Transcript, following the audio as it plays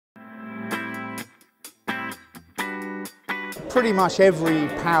pretty much every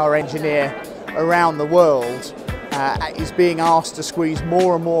power engineer around the world is being asked to squeeze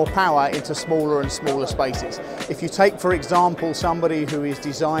more and more power into smaller and smaller spaces. If you take, for example, somebody who is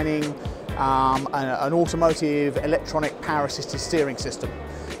designing an automotive electronic power assisted steering system.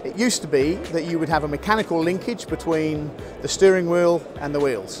 It used to be that you would have a mechanical linkage between the steering wheel and the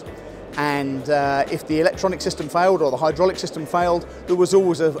wheels. And if the electronic system failed or the hydraulic system failed, there was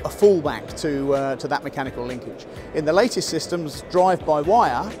always a fallback to that mechanical linkage. In the latest systems,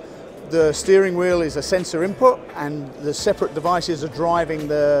 drive-by-wire, the steering wheel is a sensor input and the separate devices are driving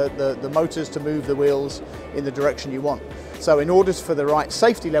the motors to move the wheels in the direction you want. So in order for the right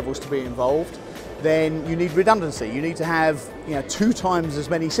safety levels to be involved, then you need redundancy. You need to have 2 times as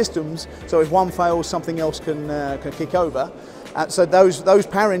many systems, so if one fails, something else can kick over. So those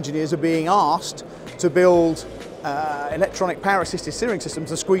power engineers are being asked to build electronic power assisted steering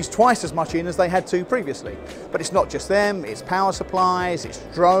systems and squeeze twice as much in as they had to previously. But it's not just them, it's power supplies, it's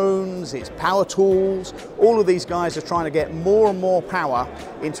drones, it's power tools. All of these guys are trying to get more and more power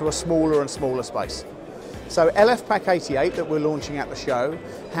into a smaller and smaller space. So LFPAK88 that we're launching at the show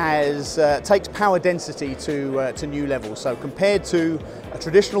takes power density to new levels. So compared to a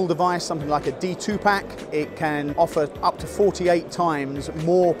traditional device, something like a D²PAK, it can offer up to 48 times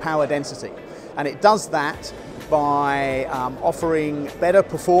more power density. And it does that by offering better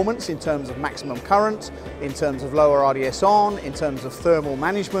performance in terms of maximum current, in terms of lower RDS on, in terms of thermal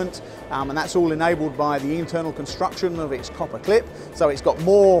management, and that's all enabled by the internal construction of its copper clip. So it's got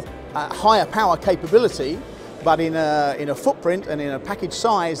more higher power capability, but in a footprint and in a package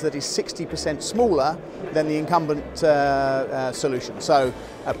size that is 60% smaller than the incumbent solution. So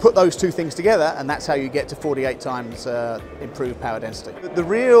put those two things together and that's how you get to 48 times improved power density. The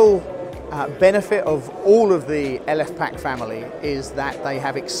real benefit of all of the LFPAK family is that they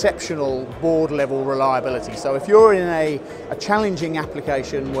have exceptional board level reliability. So if you're in a challenging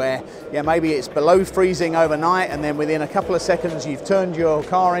application where maybe it's below freezing overnight and then within a couple of seconds you've turned your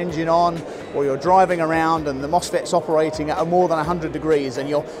car engine on, or you're driving around and the MOSFET's operating at more than 100 degrees and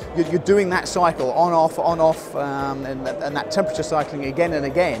you're doing that cycle on off and that temperature cycling again and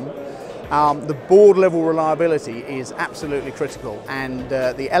again, the board level reliability is absolutely critical, and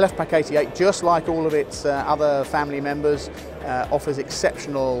the LFPAK88, just like all of its other family members, offers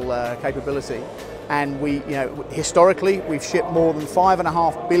exceptional capability. And historically we've shipped more than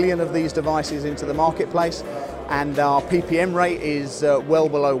 5.5 billion of these devices into the marketplace, and our PPM rate is well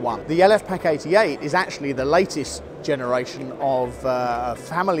below 1. The LFPAK88 is actually the latest generation of a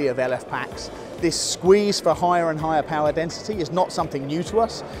family of LFPAKs. This squeeze for higher and higher power density is not something new to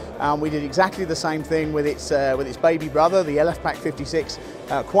us. We did exactly the same thing with its baby brother, the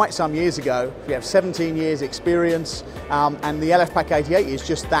LFPAK56, quite some years ago. We have 17 years experience, and the LFPAK88 is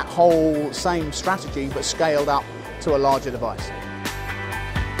just that whole same strategy but scaled up to a larger device.